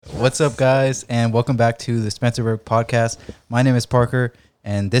What's up, guys, and welcome back to the Spencerberg Podcast. My name is Parker,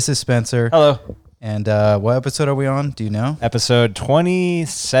 and this is Spencer. Hello. And what episode are we on? Do you know? Episode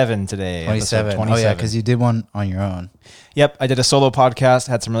 27 today. 27. Oh, yeah, because you did one on your own. Yep, I did a solo podcast.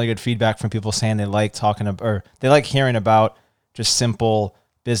 Had some really good feedback from people saying they like talking about, or they like hearing about just simple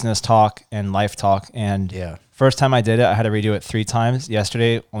business talk and life talk. And first time I did it, I had to redo it 3 times.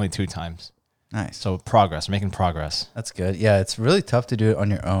 Yesterday, only 2 times. Nice. So progress, making progress. That's good. Yeah, it's really tough to do it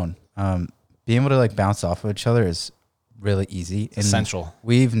on your own. Being able to like bounce off of each other is really easy. And essential.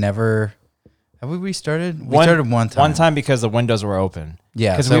 We've never... Have we restarted? We started one time. One time because the windows were open.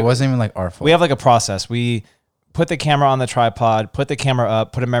 Yeah, so it wasn't even like our fault. We have like a process. We put the camera on the tripod, put the camera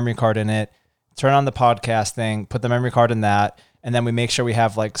up, put a memory card in it, turn on the podcast thing, put the memory card in that, and then we make sure we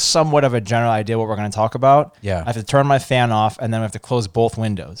have like somewhat of a general idea what we're going to talk about. Yeah. I have to turn my fan off, and then we have to close both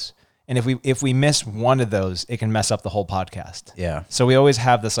windows. And if we miss one of those, it can mess up the whole podcast. Yeah. So we always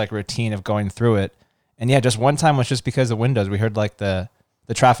have this like routine of going through it. And yeah, just one time was just because of windows. We heard like the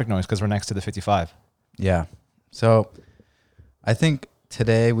traffic noise because we're next to the 55. Yeah. So I think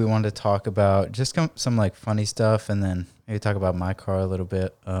today we wanted to talk about just some like funny stuff, and then maybe talk about my car a little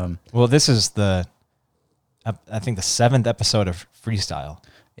bit. Well, this is I think the 7th episode of Freestyle.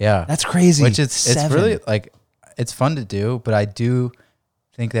 Yeah. That's crazy. Which it's really like, it's fun to do, but I do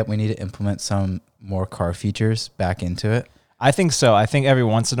think that we need to implement some more car features back into it. I think so. I think every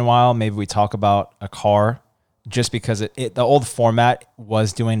once in a while, maybe we talk about a car just because the old format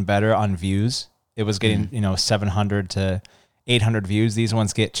was doing better on views. It was getting, 700 to 800 views. These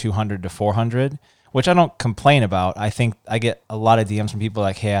ones get 200 to 400, which I don't complain about. I think I get a lot of DMs from people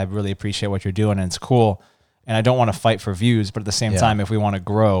like, hey, I really appreciate what you're doing and it's cool. And I don't want to fight for views, but at the same time, if we want to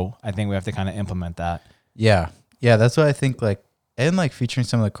grow, I think we have to kind of implement that. Yeah. Yeah. That's what I think. Like, and like featuring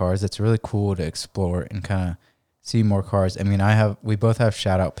some of the cars, it's really cool to explore and kind of see more cars. I mean, we both have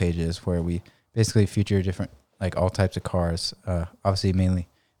shout out pages where we basically feature different, like all types of cars, obviously mainly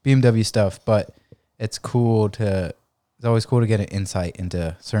BMW stuff, but it's always cool to get an insight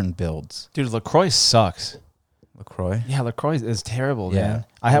into certain builds. Dude, LaCroix sucks. LaCroix? Yeah, LaCroix is terrible, yeah.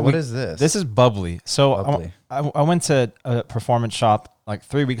 man. What is this? This is Bubbly. So Bubbly. I went to a performance shop like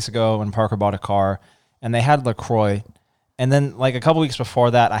 3 weeks ago when Parker bought a car, and they had LaCroix. And then like a couple weeks before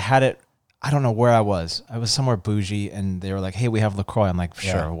that, I had it. I don't know where I was. I was somewhere bougie, and they were like, hey, we have LaCroix. I'm like,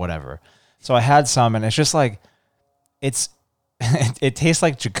 sure, whatever. So I had some, and it's just like, it tastes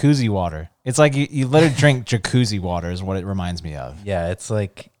like jacuzzi water. It's like you let it drink jacuzzi water is what it reminds me of. Yeah, it's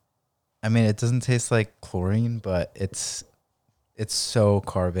like, I mean, it doesn't taste like chlorine, but it's so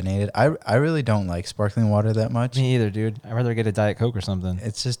carbonated. I really don't like sparkling water that much. Me either, dude. I'd rather get a Diet Coke or something.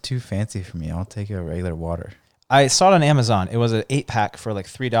 It's just too fancy for me. I'll take a regular water. I saw it on Amazon. It was an 8-pack for like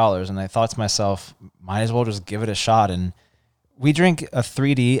 $3, and I thought to myself, might as well just give it a shot. And we drink a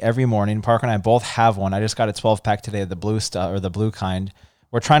 3D every morning. Parker and I both have one. I just got a 12-pack today of the blue stuff, or the blue kind.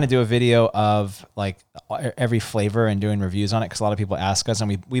 We're trying to do a video of like every flavor and doing reviews on it because a lot of people ask us,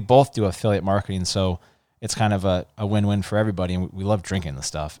 and we both do affiliate marketing, so it's kind of a win-win for everybody, and we love drinking the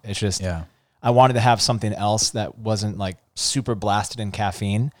stuff. It's just, I wanted to have something else that wasn't like super blasted in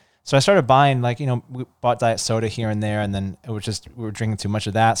caffeine. So I started buying we bought diet soda here and there, and then it was just, we were drinking too much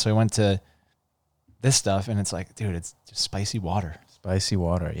of that. So I went to this stuff, and it's like, dude, it's just spicy water. Spicy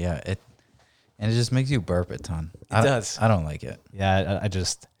water, yeah. And it just makes you burp a ton. It does. I don't like it. Yeah, I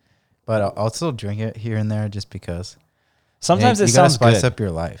just. But I'll still drink it here and there just because. Sometimes it you sounds gotta spice good. up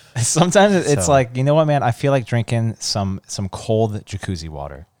your life. Sometimes it's like, you know what, man? I feel like drinking some cold jacuzzi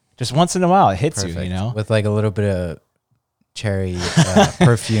water. Just once in a while, it hits you, With like a little bit of cherry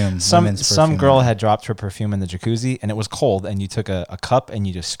perfume. Some girl had dropped her perfume in the jacuzzi, and it was cold, and you took a cup and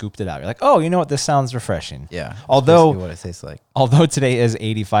you just scooped it out. You're like, oh, you know what? This sounds refreshing. Yeah. Although what it tastes like. Although today is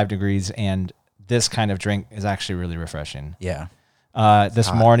 85 degrees, and this kind of drink is actually really refreshing. Yeah.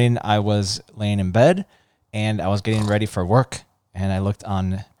 This morning I was laying in bed, and I was getting ready for work, and I looked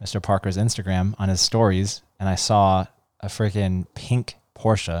on Mr. Parker's Instagram on his stories, and I saw a freaking pink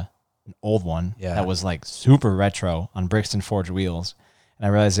Porsche, an old one that was like super retro on Brixton Forge wheels, and I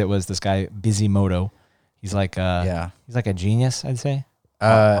realized it was this guy Bizimoto. He's like he's like a genius, I'd say,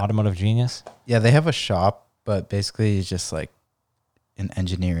 automotive genius. Yeah, they have a shop, but basically he's just like an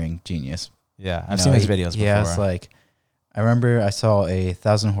engineering genius. Yeah, I've seen his videos before. He has like, I remember I saw a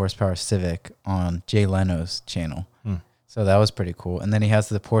 1,000 horsepower Civic on Jay Leno's channel, so that was pretty cool. And then he has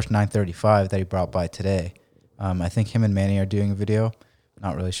the Porsche 935 that he brought by today. I think him and Manny are doing a video.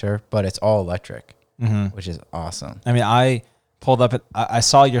 Not really sure, but it's all electric, which is awesome. I mean, I pulled up, I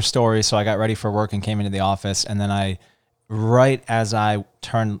saw your story, so I got ready for work and came into the office. And then right as I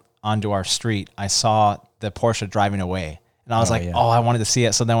turned onto our street, I saw the Porsche driving away. And And I was like, yeah. oh, I wanted to see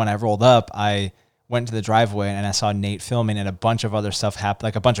it. So then when I rolled up, I went to the driveway and I saw Nate filming, and a bunch of other stuff happened.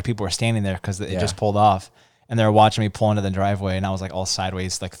 Like a bunch of people were standing there because it just pulled off, and they were watching me pull into the driveway, and I was like all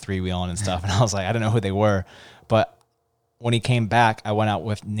sideways, like three-wheeling and stuff. And I was like, I don't know who they were. But when he came back, I went out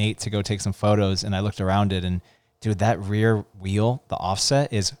with Nate to go take some photos, and I looked around it, and dude, that rear wheel, the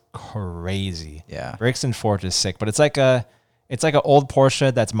offset is crazy. Yeah. Brixton Forge is sick, but it's like an old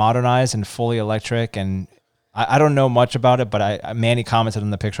Porsche that's modernized and fully electric. And I don't know much about it, but Manny commented on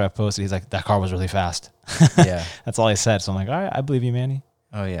the picture I posted. He's like, that car was really fast. Yeah. That's all he said. So I'm like, all right, I believe you, Manny.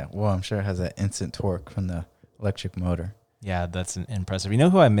 Oh yeah. Well, I'm sure it has that instant torque from the electric motor. Yeah, that's impressive. You know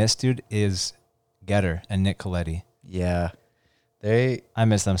who I miss, dude, is Getter and Nick Coletti. Yeah. I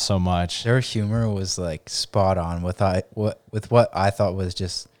miss them so much. Their humor was like spot on with what I thought was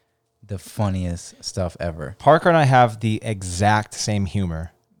just the funniest stuff ever. Parker and I have the exact same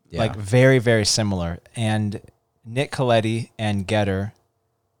humor. Yeah. Like very, very similar. And Nick Coletti and Getter,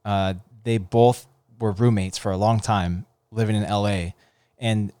 they both were roommates for a long time living in LA,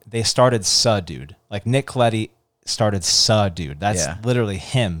 and they started Dude. Like Nick Coletti started Dude. That's literally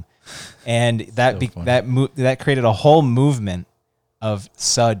him. And that created a whole movement of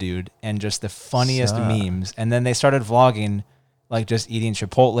Dude and just the funniest memes. And then they started vlogging, like just eating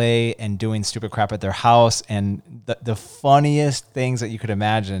Chipotle and doing stupid crap at their house, and the funniest things that you could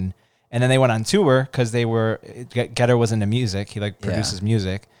imagine. And then they went on tour because Getter was into music. He like produces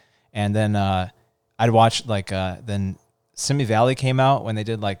music. And then I'd watch then Simi Valley came out when they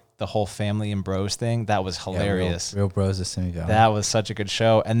did like the whole family and bros thing. That was hilarious. Real Bros of Simi Valley. That was such a good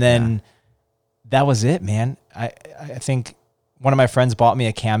show. And then that was it, man. I think one of my friends bought me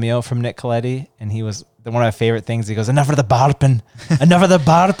a cameo from Nick Coletti, and he was one of my favorite things. He goes, enough of the barping, enough of the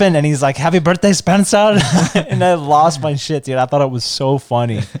barping. And he's like, happy birthday, Spencer. And I lost my shit, dude. I thought it was so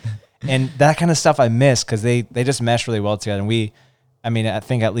funny. And that kind of stuff I miss because they just mesh really well together. And I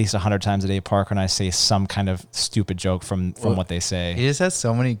think at least 100 times a day, Parker and I say some kind of stupid joke from what they say. He just has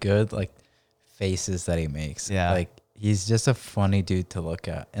so many good like faces that he makes. Yeah. Like he's just a funny dude to look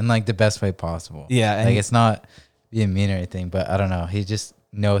at in like the best way possible. Yeah. And like it's not being mean or anything, but I don't know. He just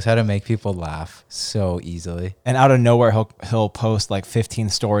knows how to make people laugh so easily. And out of nowhere, he'll post like 15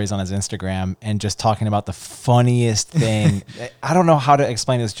 stories on his Instagram and just talking about the funniest thing. I don't know how to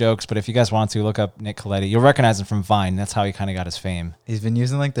explain his jokes, but if you guys want to, look up Nick Coletti. You'll recognize him from Vine. That's how he kind of got his fame. He's been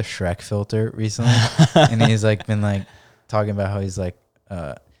using like the Shrek filter recently, and he's like been like talking about how he's like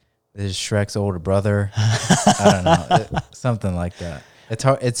this is Shrek's older brother. I don't know, something like that. It's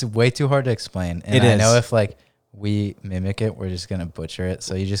hard. It's way too hard to explain. And I know if like we mimic it, we're just gonna butcher it.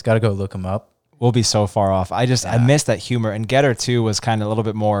 So you just got to go look him up. We'll be so far off. I miss that humor. And Getter too was kind of a little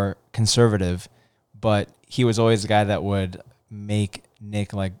bit more conservative, but he was always the guy that would make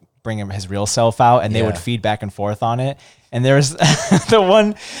Nick like bring him his real self out, and they would feed back and forth on it. And there's the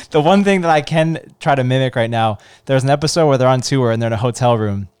one thing that I can try to mimic right now. There's an episode where they're on tour and they're in a hotel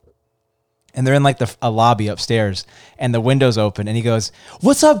room, and they're in like a lobby upstairs, and the window's open, and he goes,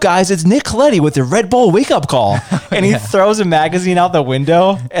 "What's up, guys? It's Nick Coletti with your Red Bull wake up call." And he throws a magazine out the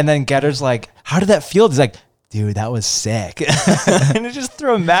window, and then Getter's like, "How did that feel?" He's like, "Dude, that was sick." And he just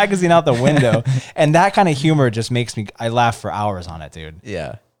threw a magazine out the window. And that kind of humor just makes I laugh for hours on it, dude.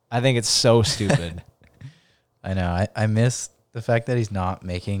 Yeah. I think it's so stupid. I know. I miss the fact that he's not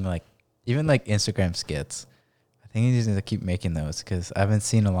making like even like Instagram skits. I think he needs to keep making those because I haven't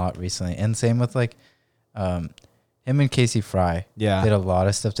seen a lot recently. And same with like him and Casey Fry. Yeah. Did a lot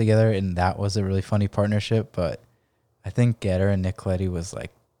of stuff together, and that was a really funny partnership. But I think Getter and Nick Coletti was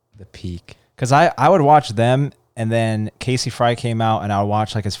like the peak. Because I would watch them, and then Casey Fry came out, and I would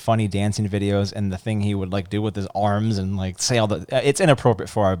watch like his funny dancing videos and the thing he would like do with his arms and like say all the. It's inappropriate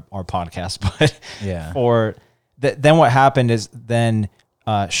for our podcast, but yeah. Then what happened is then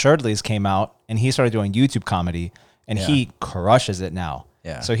Sherdley's came out, and he started doing YouTube comedy, and he crushes it now.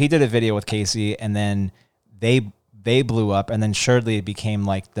 Yeah. So he did a video with Casey, and then they blew up, and then Sherdley became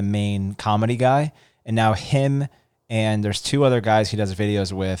like the main comedy guy, and now him and there's two other guys he does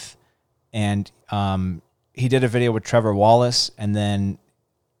videos with, and he did a video with Trevor Wallace, and then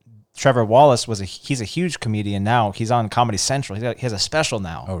Trevor Wallace he's a huge comedian now. He's on Comedy Central. He has a special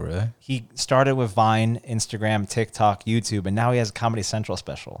now. Oh, really? He started with Vine, Instagram, TikTok, YouTube, and now he has a Comedy Central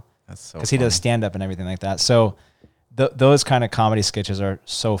special. That's so because he does stand up and everything like that. So those kind of comedy sketches are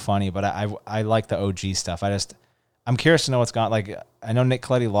so funny. But I like the OG stuff. I'm curious to know what's gone. Like I know Nick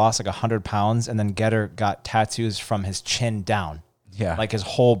Coletti lost like 100 pounds, and then Getter got tattoos from his chin down. Yeah. Like his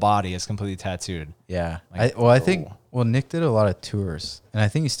whole body is completely tattooed. Yeah. Like, I think Nick did a lot of tours, and I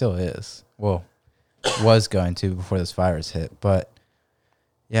think he still is. Well, was going to before this virus hit. But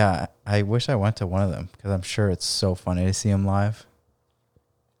Yeah, I wish I went to one of them because I'm sure it's so funny to see him live.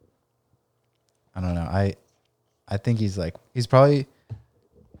 I don't know. I think he's probably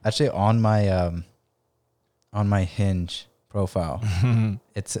actually on my Hinge profile.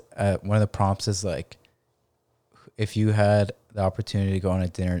 It's one of the prompts is like, if you had the opportunity to go on a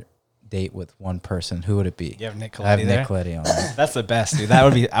dinner date with one person, who would it be? You have Nick I have Coletti there? Nick Coletti on there. That's the best, dude.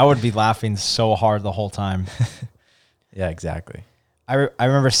 I would be laughing so hard the whole time. Yeah, exactly. I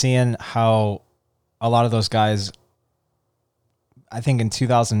remember seeing how a lot of those guys, I think in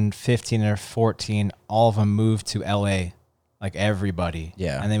 2015 or 14, all of them moved to LA, like everybody.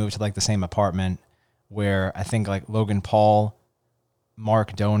 Yeah. And they moved to like the same apartment where I think like Logan Paul,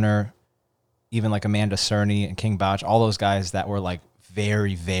 Mark Donor, even like Amanda Cerny and King Bouch, all those guys that were like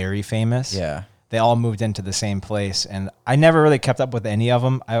very, very famous. Yeah. They all moved into the same place. And I never really kept up with any of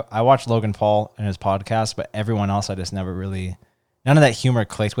them. I watched Logan Paul and his podcast, but everyone else I just never really, none of that humor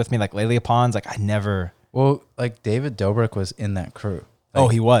clicked with me. Like Layla Pons, like I never. Well, like David Dobrik was in that crew. Oh,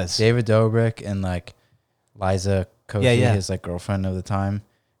 Like, he was. David Dobrik and like Liza Koshy, Yeah. his like girlfriend of the time.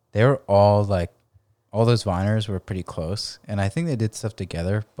 They were all like, all those Viners were pretty close. And I think they did stuff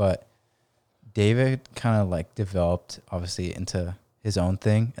together, but David kind of like developed obviously into his own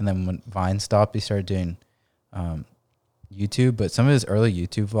thing. And then when Vine stopped, he started doing YouTube. But some of his early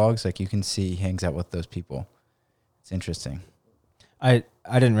YouTube vlogs, like you can see he hangs out with those people. It's interesting. I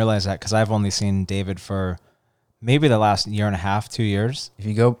didn't realize that because I've only seen David for maybe the last year and a half, 2 years. If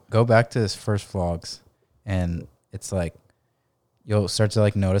you go back to his first vlogs, and it's like you'll start to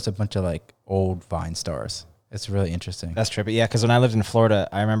like notice a bunch of like old Vine stars. It's really interesting. That's trippy. Yeah, because when I lived in Florida,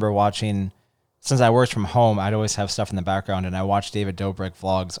 I remember watching, since I worked from home, I'd always have stuff in the background, and I watched David Dobrik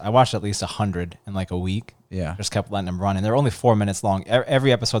vlogs. I watched at least 100 in like a week. Yeah. Just kept letting them run. And they're only 4 minutes long.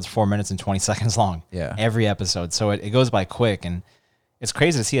 Every episode's 4 minutes and 20 seconds long. Yeah. Every episode. So it goes by quick. And it's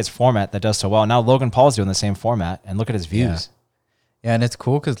crazy to see his format that does so well. Now Logan Paul's doing the same format, and look at his views. Yeah, and it's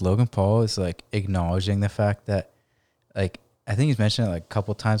cool because Logan Paul is like acknowledging the fact that, like, I think he's mentioned it like a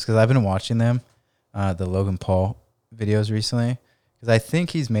couple times because I've been watching them, the Logan Paul videos recently, because I think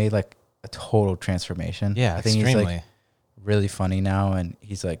he's made like a total transformation. Yeah, I think extremely. he's like really funny now, and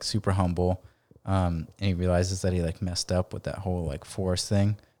he's like super humble, and he realizes that he like messed up with that whole like forest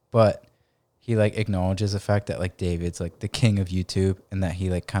thing, but he like acknowledges the fact that like David's like the king of YouTube and that he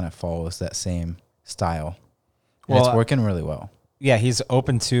like kind of follows that same style. And Well, it's working really well. Yeah, he's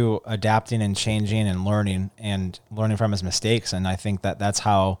open to adapting and changing and learning from his mistakes. And I think that that's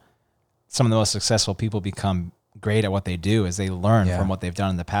how some of the most successful people become great at what they do, is they learn from what they've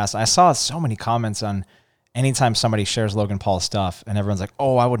done in the past. I saw so many comments on anytime somebody shares Logan Paul's stuff and everyone's like,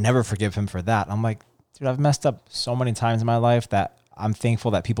 oh, I would never forgive him for that. I'm like, dude, I've messed up so many times in my life that I'm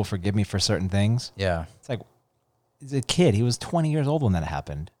thankful that people forgive me for certain things. Yeah. It's like, he's a kid. He was 20 years old when that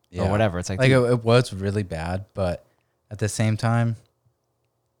happened or whatever. It's like it was really bad, but at the same time,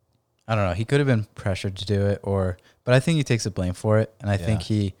 I don't know. He could have been pressured to do it, but I think he takes the blame for it, and I think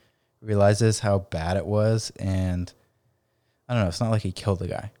he realizes how bad it was, and I don't know. It's not like he killed the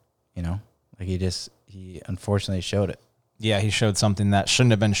guy, you know. Like he unfortunately showed it. Yeah, he showed something that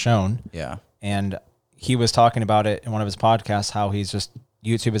shouldn't have been shown. Yeah, And he was talking about it in one of his podcasts, how he's just,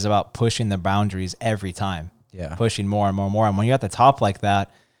 YouTube is about pushing the boundaries every time. Yeah. Pushing more and more and more. And when you're at the top like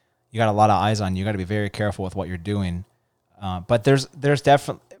that, you got a lot of eyes on you. You got to be very careful with what you're doing. But there's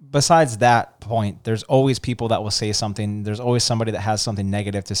definitely, besides that point, there's always people that will say something. There's always somebody that has something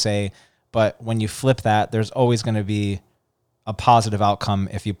negative to say. But when you flip that, there's always going to be a positive outcome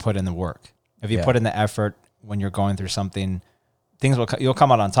if you put in the work. If you put in the effort when you're going through something, you'll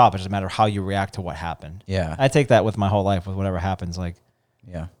come out on top. It doesn't matter how you react to what happened. Yeah. I take that with my whole life, with whatever happens. Like,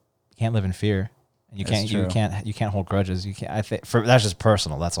 Yeah. you can't live in fear, and you That's can't hold grudges. You can't. I think that's just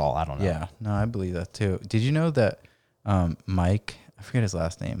personal. That's all. I don't know. Yeah. No, I believe that too. Did you know that Mike, I forget his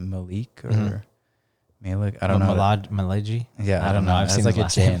last name, Malik or Malik? I don't know. Malaji. Yeah, I don't know. I've There's seen like his a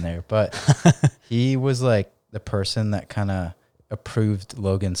last J name. in there, but he was like the person that kind of approved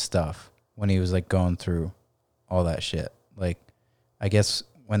Logan's stuff when he was like going through all that shit. Like, I guess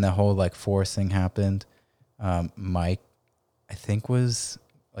when the whole like forest thing happened, Mike, I think, was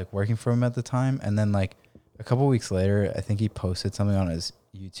like working for him at the time, and then like a couple weeks later, I think he posted something on his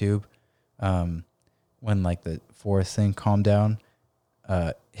YouTube when like the forest thing calmed down.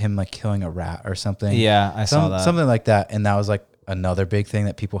 Him like killing a rat or something. Yeah, I saw that. Something like that. And that was like another big thing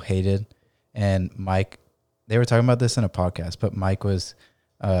that people hated. And Mike, they were talking about this in a podcast, but Mike was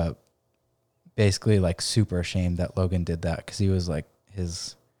basically like super ashamed that Logan did that because he was like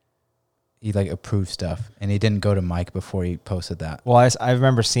he like approved stuff, and he didn't go to Mike before he posted that. Well, I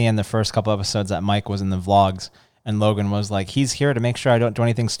remember seeing the first couple episodes that Mike was in the vlogs, And Logan was like, he's here to make sure I don't do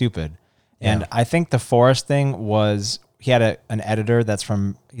anything stupid. Yeah. And I think the Forrest thing was he had an editor that's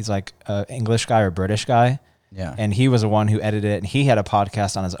he's like an English guy or British guy. Yeah. And he was the one who edited it. And he had a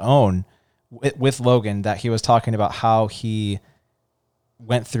podcast on his own with Logan that he was talking about how he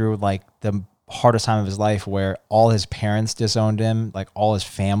went through like the hardest time of his life where all his parents disowned him, like all his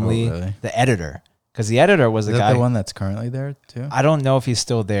family, really? the editor. Because the editor was Is the that guy. the one that's currently there too? I don't know if he's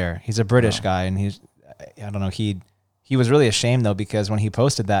still there. He's a British guy, and I don't know. He was really ashamed though, because when he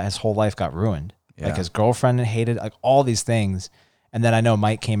posted that, his whole life got ruined. Yeah. Like his girlfriend hated, like all these things. And then I know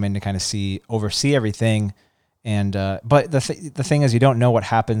Mike came in to kind of oversee everything. And but the thing is, you don't know what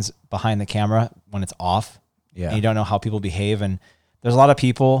happens behind the camera when it's off. Yeah. And you don't know how people behave. And there's a lot of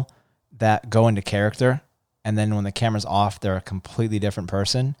people that go into character, and then when the camera's off, they're a completely different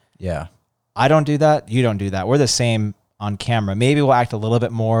person. Yeah. I don't do that. You don't do that. We're the same on camera. Maybe we'll act a little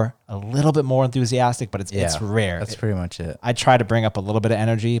bit more enthusiastic, but it's rare. That's pretty much it. I try to bring up a little bit of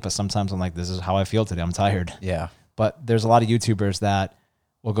energy, but sometimes I'm like, this is how I feel today. I'm tired. Yeah. But there's a lot of YouTubers that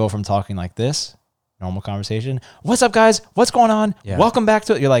will go from talking like this, normal conversation. What's up, guys? What's going on? Yeah. Welcome back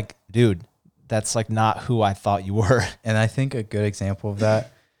to it. You're like, dude, that's like not who I thought you were. And I think a good example of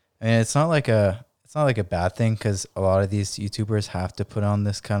that, I mean, it's not like a bad thing, because a lot of these YouTubers have to put on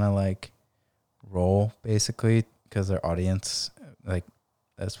this kind of like role basically, because their audience, like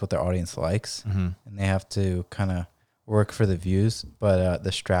that's what their audience likes, and they have to kind of work for the views. But the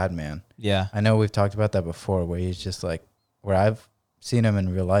Stradman, Yeah. I know we've talked about that before, where he's just like, where I've seen him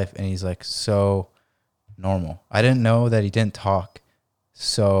in real life, and he's like so normal. I didn't know that he didn't talk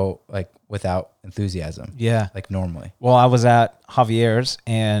so like without enthusiasm. Yeah. Like normally. Well, I was at Javier's,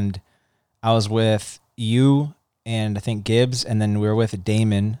 and I was with you and I think Gibbs, and then we were with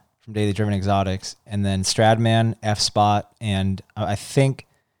Damon from Daily Driven Exotics, and then Stradman, F Spot, and I think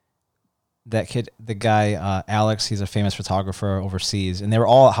that kid, the guy Alex, he's a famous photographer overseas, and they were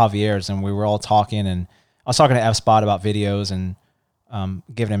all at Javier's, and we were all talking, and I was talking to F Spot about videos and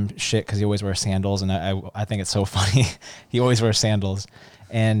giving him shit because he always wears sandals, and I think it's so funny. He always wears sandals,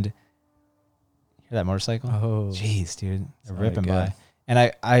 and hear that motorcycle? Oh, Jeez, dude, they're sounded ripping good. by.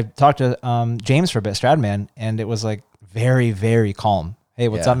 And I talked to James for a bit, Stradman, and it was like very, very calm. Hey,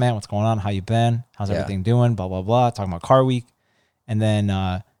 what's Yeah. up, man? What's going on? How you been? How's Yeah. everything doing? Blah, blah, blah. Talking about car week. And then,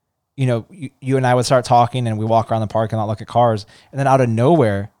 you and I would start talking, and we walk around the parking lot, look at cars. And then out of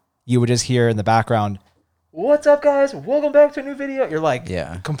nowhere, you would just hear in the background, what's up, guys? Welcome back to a new video. You're like,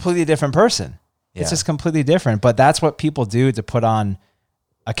 Yeah. completely different person. Yeah. It's just completely different. But that's what people do to put on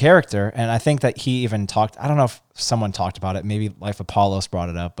a character. And I think that he even talked, I don't know if someone talked about it, maybe Life Apollos brought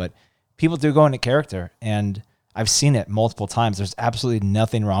it up, but people do go into character, and I've seen it multiple times. There's absolutely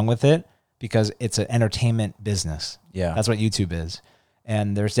nothing wrong with it, because it's an entertainment business. Yeah. That's what YouTube is.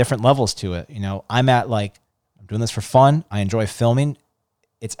 And there's different levels to it. I'm at like, I'm doing this for fun. I enjoy filming.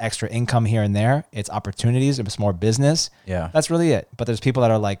 It's extra income here and there. It's opportunities. It's more business. Yeah. That's really it. But there's people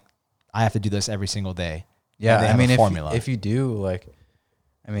that are like, I have to do this every single day. Yeah. They I have a mean, formula. if you do, like,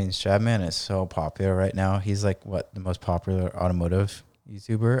 I mean, Stradman is so popular right now. He's like the most popular automotive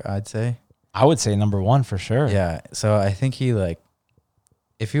YouTuber, I'd say. I would say number one for sure. Yeah. So I think he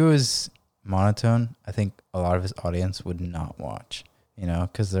if he was monotone, I think a lot of his audience would not watch,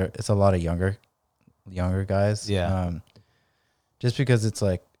 because it's a lot of younger guys. Yeah. Just because it's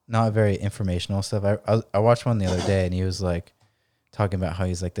like not very informational stuff. I watched one the other day, and he was like talking about how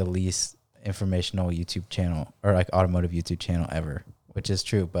he's like the least informational YouTube channel, or like automotive YouTube channel ever, which is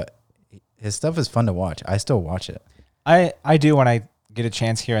true, but his stuff is fun to watch. I still watch it. I do when I get a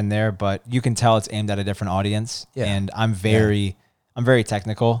chance here and there, but you can tell it's aimed at a different audience. Yeah. And I'm very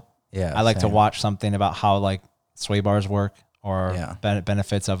technical. Yeah. I like to same. watch something about how like sway bars work, or Yeah.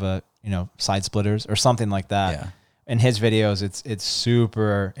 benefits of side splitters or something like that. Yeah. In his videos, it's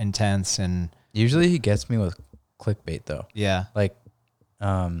super intense, and Usually he gets me with clickbait though. yeah, Like,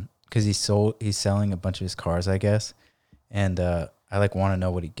 because he's selling a bunch of his cars, I guess, and I like want to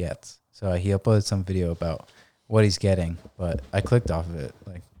know what he gets. So he uploaded some video about what he's getting, but I clicked off of it,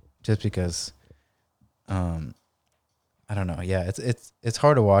 like, just because, I don't know. Yeah, it's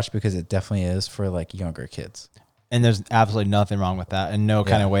hard to watch, because it definitely is for like younger kids. and there's absolutely nothing wrong with that. In no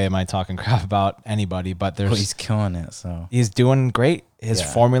kind Yeah. of way am I talking crap about anybody, but But there's he's killing it. So he's doing great. His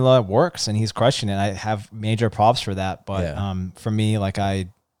Yeah. formula works, and he's crushing it. I have major props for that. But Yeah. for me, like I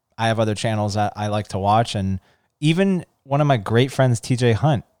have other channels that I like to watch, and even one of my great friends, TJ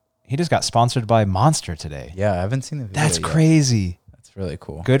Hunt, he just got sponsored by Monster today. yeah, I haven't seen the video. That's yet. crazy. That's really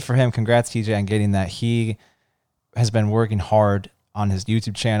cool. Good for him. Congrats, TJ, on getting that. He has been working hard on his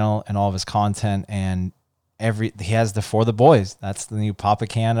YouTube channel and all of his content, and he has the For the Boys. That's the new pop a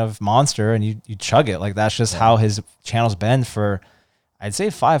can of Monster and you chug it. Like that's just how his channel's been for, I'd say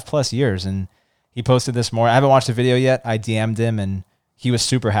 5+ years. And he posted this morning. I haven't watched the video yet. I DM'd him and he was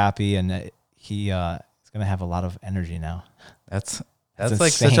super happy and he is going to have a lot of energy now. That's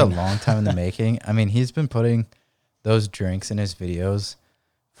like such a long time in the making. I mean, he's been putting those drinks in his videos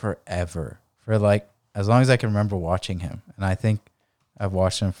forever, for like as long as I can remember watching him. And I think I've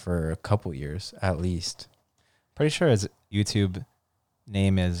watched him for a couple years at least. Pretty sure his YouTube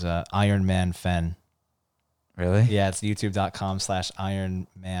name is Iron Man Fen. Really? Yeah, it's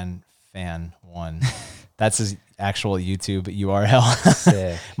youtube.com/IronManFan1. That's his actual YouTube URL.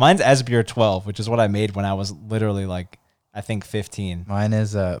 Sick. Mine's Esbeer12, which is what I made when I was literally like, I think 15. Mine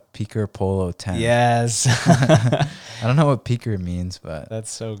is Peaker Polo 10. Yes. I don't know what Peaker means, but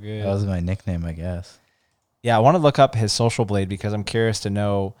That's so good. that was my nickname, I guess. Yeah, I want to look up his Social Blade because I'm curious to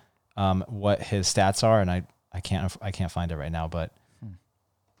know what his stats are, and I can't find it right now. But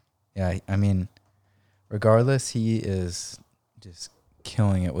Yeah, I mean, regardless, he is just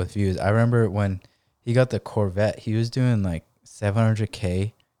killing it with views. I remember when he got the Corvette, he was doing like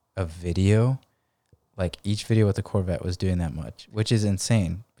 700K a video. Like each video with the Corvette was doing that much, which is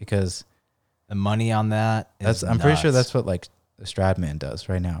insane because the money on that is I'm pretty sure nuts. that's what like the Stradman does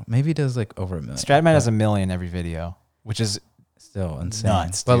right now. Maybe he does like over 1 million. Stradman has 1 million every video, which is still insane.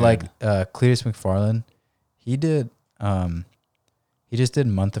 nuts, but dude. like Cletus McFarlane, he just did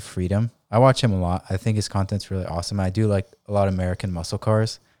Month of Freedom. I watch him a lot. I think his content's really awesome. I do like a lot of American muscle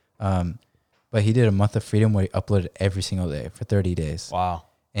cars. But he did a Month of Freedom where he uploaded every single day for 30 days. wow.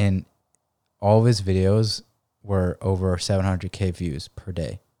 And all of his videos were over 700K views per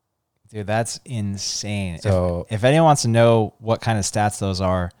day. Dude, that's insane. So If anyone wants to know what kind of stats those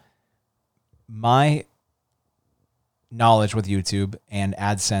are, my knowledge with YouTube and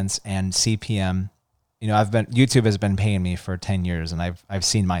AdSense and CPM, YouTube has been paying me for 10 years and I've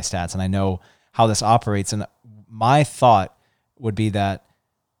seen my stats and I know how this operates. And my thought would be that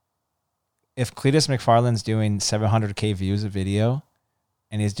if Cletus McFarlane's doing 700K views a video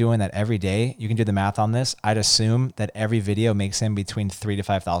and he's doing that every day, you can do the math on this. I'd assume that every video makes him between $3,000 to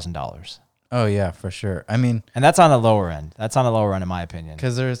 $5,000. oh yeah, for sure. I mean, And that's on the lower end. That's on the lower end, in my opinion.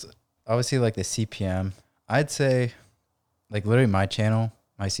 because there's obviously like the CPM. I'd say like literally my channel,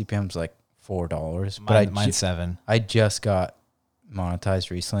 my CPM's like $4. But Mine's $7. I just got monetized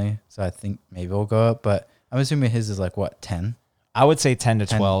recently, so I think maybe it'll go up. But I'm assuming his is like what, 10? I would say 10 to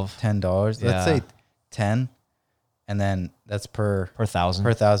 12 $10. Yeah. Let's say 10, and then that's per per thousand.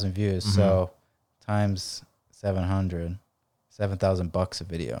 1,000 views. Mhm. So times 700, $7,000 a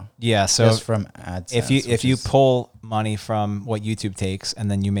video. Yeah. So Just from AdSense. if you pull money from what YouTube takes and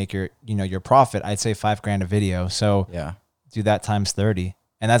then you make your profit, I'd say $5,000 a video. So yeah, do that times 30.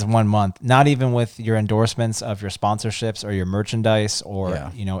 And that's 1 month, not even with your endorsements of your sponsorships or your merchandise or,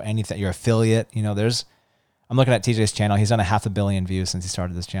 Yeah. anything, your affiliate, I'm looking at TJ's channel. He's done 500 million views since he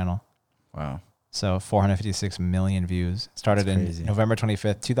started this channel. wow, So 456 million views. Started That's in crazy. November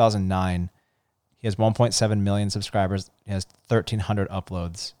 25th, 2009. He has 1.7 million subscribers. He has 1,300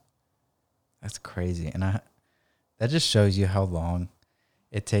 uploads. that's crazy. And that just shows you how long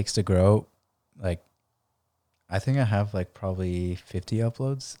it takes to grow. Like, I think I have like probably 50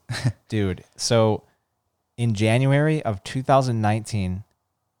 uploads. Dude, so in January of 2019,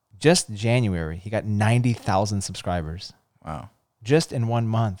 just January, he got 90,000 subscribers. Wow, Just in 1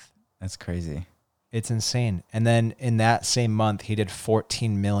 month. that's crazy. It's insane. And then in that same month, he did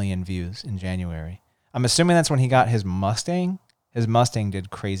 14 million views in January. I'm assuming that's when he got his Mustang. His Mustang did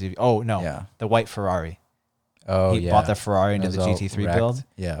crazy. Oh, no. Yeah. The white Ferrari. Oh, He yeah. bought the Ferrari and It did the was all GT3 wrecked. build.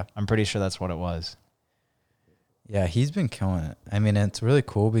 Yeah. I'm pretty sure that's what it was. Yeah, he's been killing it. I mean, it's really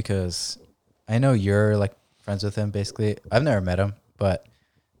cool because I know you're like friends with him basically. I've never met him, but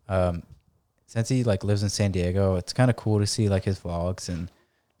since he like lives in San Diego, it's kind of cool to see like his vlogs and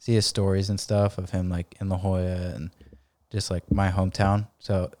see his stories and stuff of him like in La Jolla and just like my hometown.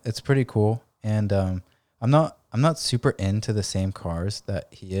 So it's pretty cool. And I'm not super into the same cars that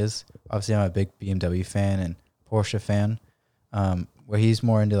he is. Obviously, I'm a big BMW fan and Porsche fan, where he's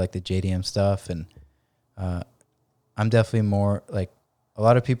more into like the JDM stuff. And I'm definitely more like a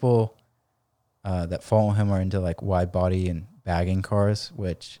lot of people that follow him are into like wide body and bagging cars,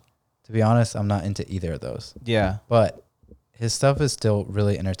 which to be honest, I'm not into either of those. Yeah. But his stuff is still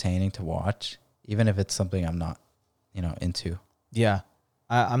really entertaining to watch, even if it's something I'm not, into. Yeah.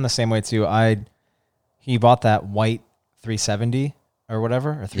 I'm the same way too. He bought that white 370 or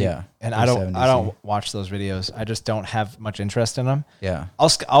whatever. Yeah. And I don't 370Z. watch those videos. I just don't have much interest in them. Yeah.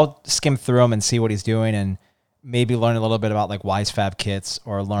 I'll skim through them and see what he's doing. And maybe learn a little bit about like WiseFab kits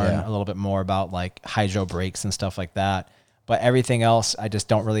or learn Yeah. a little bit more about like hydro brakes and stuff like that. But everything else, I just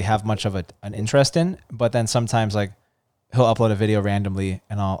don't really have much of an interest in. But then sometimes like he'll upload a video randomly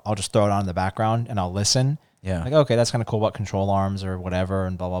and I'll just throw it on in the background and I'll listen. Yeah. Like, okay, that's kind of cool about control arms or whatever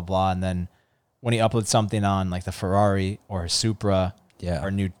and blah, blah, blah. And then when he uploads something on like the Ferrari or Supra Yeah.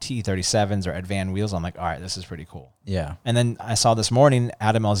 or new T37s or Advan wheels, I'm like, all right, this is pretty cool. Yeah. And then I saw this morning,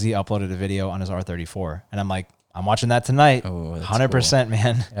 Adam LZ uploaded a video on his R34. And I'm like, I'm watching that tonight. Oh, that's 100%,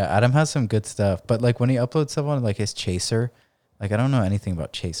 man. Yeah, Adam has some good stuff, but like when he uploads stuff on like his chaser, like I don't know anything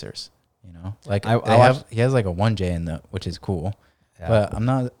about chasers, you know. Like he has like a 1J in the, which is cool, Yeah. but I'm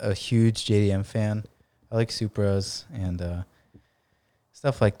not a huge JDM fan. I like Supras and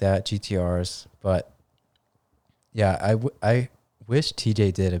stuff like that, GTRs. But yeah, I wish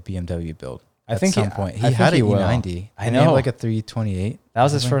TJ did a BMW build. I think at some point I he had think an he will. E90. I And he had know. like a 328. That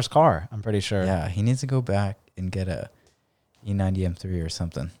was his something. first car, I'm pretty sure. Yeah, he needs to go back and get a E90 M3 or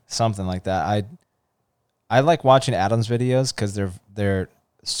something. Something like that. I like watching Adam's videos because they're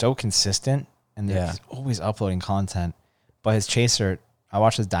so consistent and they're Yeah. always uploading content. But his chaser, I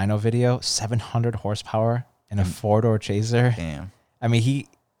watched his dyno video, 700 horsepower in a 4-door chaser. Damn. I mean,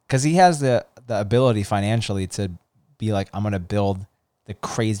 because he has the ability financially to be like, I'm gonna build the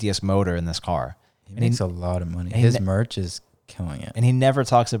craziest motor in this car. He And makes a lot of money. and he His ne- merch is killing it. And he never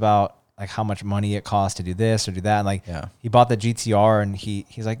talks about like how much money it costs to do this or do that. And like Yeah. he bought the GTR and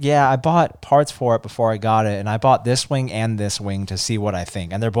he's like, yeah, I bought parts for it before I got it. And I bought this wing and this wing to see what I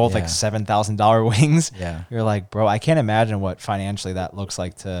think. And they're both like Yeah. $7,000 wings. Yeah. You're like, bro, I can't imagine what financially that looks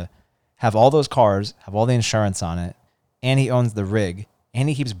like to have all those cars, have all the insurance on it. And he owns the rig and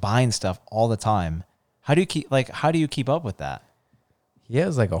he keeps buying stuff all the time. How do you keep up with that? He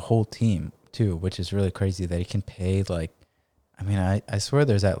has like a whole team too, which is really crazy that he can pay like, I mean, I swear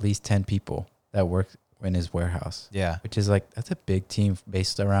there's at least 10 people that work in his warehouse. Yeah. Which is like, that's a big team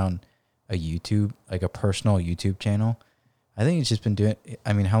based around a YouTube, like a personal YouTube channel. I think he's just been doing,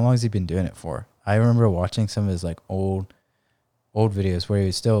 I mean, how long has he been doing it for? I remember watching some of his like old videos where he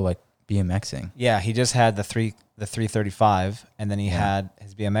was still like BMXing. Yeah, he just had the 335 and then he had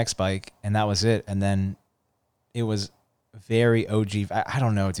his BMX bike and that was it. And then it was very OG. I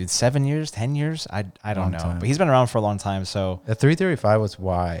don't know, dude. 7 years, 10 years? I don't Long know. time. But he's been around for a long time. So The 335 was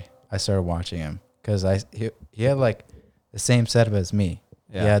why I started watching him, because he had like the same setup as me.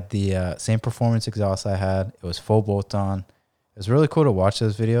 Yeah. He had the same performance exhaust I had. It was full bolt on. It was really cool to watch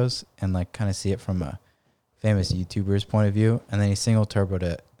those videos and like kind of see it from a famous YouTuber's point of view. And then he single turboed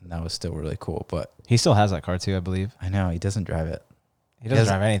it, and that was still really cool. But he still has that car too, I believe. I know he doesn't drive it. He doesn't has-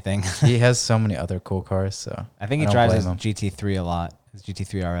 drive anything. He has so many other cool cars. So I think he don't drives blame his him. GT3 a lot. His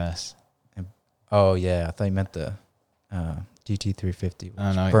GT3 RS. Oh yeah, I thought you meant the GT350, which I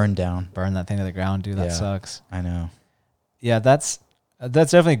don't know. burned down. Burn that thing to the ground, dude. That Yeah. sucks. I know. Yeah, that's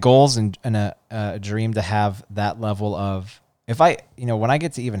definitely goals and a dream to have that level of. If when I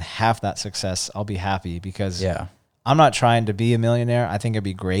get to even half that success, I'll be happy because Yeah. I'm not trying to be a millionaire. I think it'd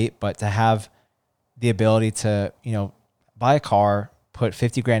be great, but to have the ability to, buy a car, put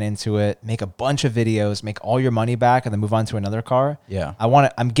 50 grand into it, make a bunch of videos, make all your money back, and then move on to another car. Yeah.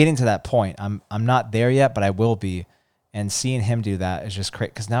 I'm getting to that point. I'm not there yet, but I will be. And seeing him do that is just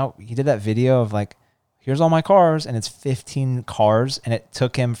great. Cause now he did that video of like, here's all my cars, and it's 15 cars. And it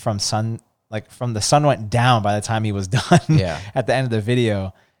took him from the sun went down by the time he was done Yeah. at the end of the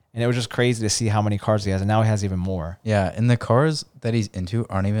video. And it was just crazy to see how many cars he has. And now he has even more. Yeah, and the cars that he's into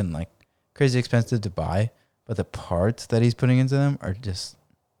aren't even like crazy expensive to buy, but the parts that he's putting into them are just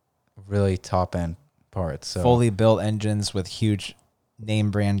really top end parts. So Fully built engines with huge name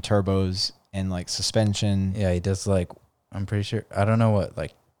brand turbos and like suspension. yeah, he does like, I'm pretty sure, I don't know what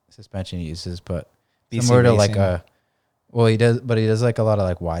like suspension he uses, but BC similar to like Racing. he does like a lot of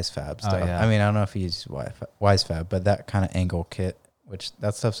like WiseFab stuff. yeah. I mean, I don't know if he uses WiseFab, but that kind of angle kit, which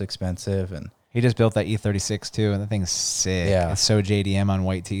that stuff's expensive. And He just built that E36 too, and the thing's sick. Yeah. It's so JDM on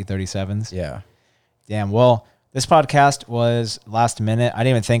white T37s. yeah, Damn. Well, this podcast was last minute. I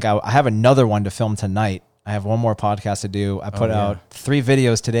didn't even think I have another one to film tonight. I have one more podcast to do. I put yeah. out 3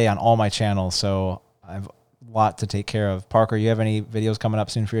 videos today on all my channels, so I have a lot to take care of. Parker, you have any videos coming up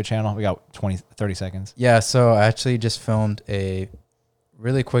soon for your channel? We got 30 seconds. yeah. So I actually just filmed a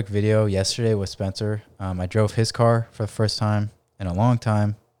really quick video yesterday with Spencer. I drove his car for the first time in a long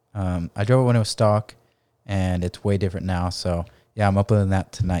time. I drove it when it was stock, and it's way different now. So yeah, I'm uploading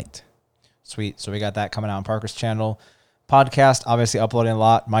that tonight. Sweet. So we got that coming out on Parker's channel. Podcast, obviously uploading a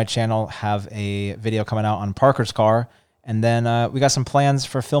lot. My channel have a video coming out on Parker's car. And then we got some plans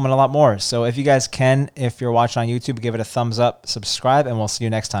for filming a lot more. So if you guys can, if you're watching on YouTube, give it a thumbs up, subscribe, and we'll see you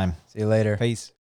next time. See you later. Peace.